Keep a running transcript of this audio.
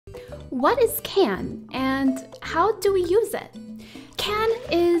What is can and how do we use it? Can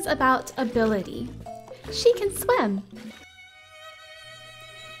is about ability. She can swim.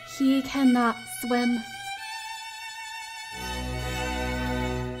 He cannot swim.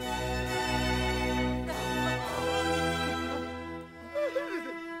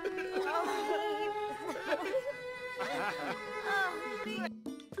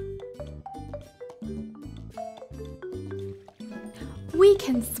 We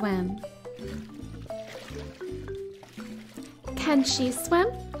can swim. Can she swim?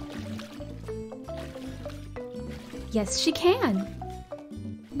 Yes, she can.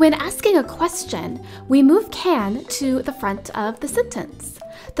 When asking a question, we move can to the front of the sentence.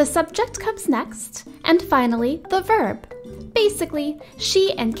 The subject comes next, and finally, the verb. Basically,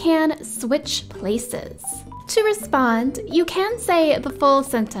 she and can switch places. To respond, you can say the full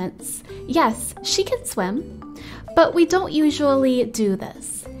sentence. Yes, she can swim. But we don't usually do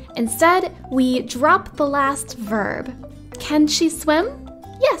this. Instead, we drop the last verb. Can she swim?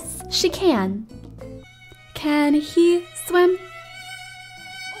 Yes, she can. Can he swim?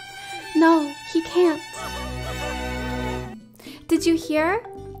 No, he can't. Did you hear?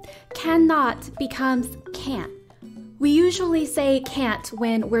 Cannot becomes can't. We usually say can't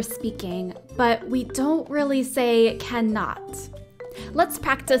when we're speaking, but we don't really say cannot. Let's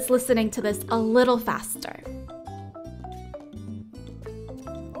practice listening to this a little faster.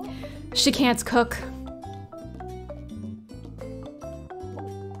 She can't cook.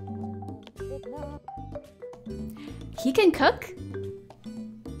 He can cook.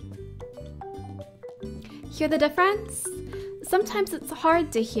 Hear the difference? Sometimes it's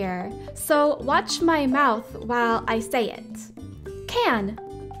hard to hear, so watch my mouth while I say it. Can.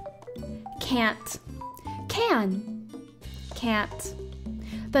 Can't. Can. Can't.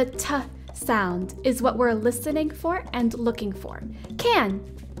 The t sound is what we're listening for and looking for. Can.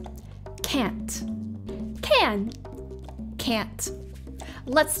 Can't. Can. Can't.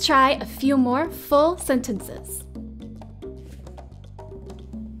 Let's try a few more full sentences.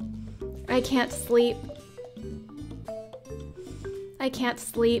 I can't sleep. I can't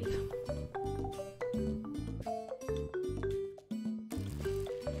sleep.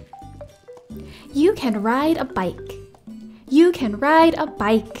 You can ride a bike. You can ride a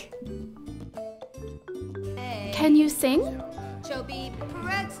bike. Can you sing?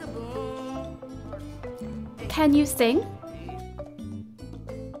 Can you sing?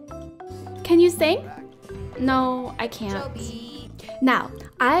 Can you sing? No, I can't. Now,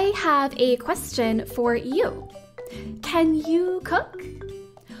 I have a question for you. Can you cook?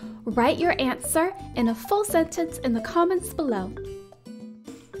 Write your answer in a full sentence in the comments below.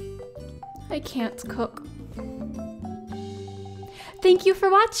 I can't cook. Thank you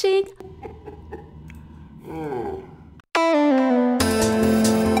for watching.